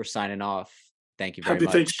sack, we're signing off. Thank you very Happy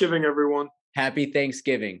much. Thanksgiving, everyone. Happy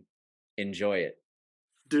Thanksgiving. Enjoy it.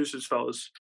 Deuces, fellas.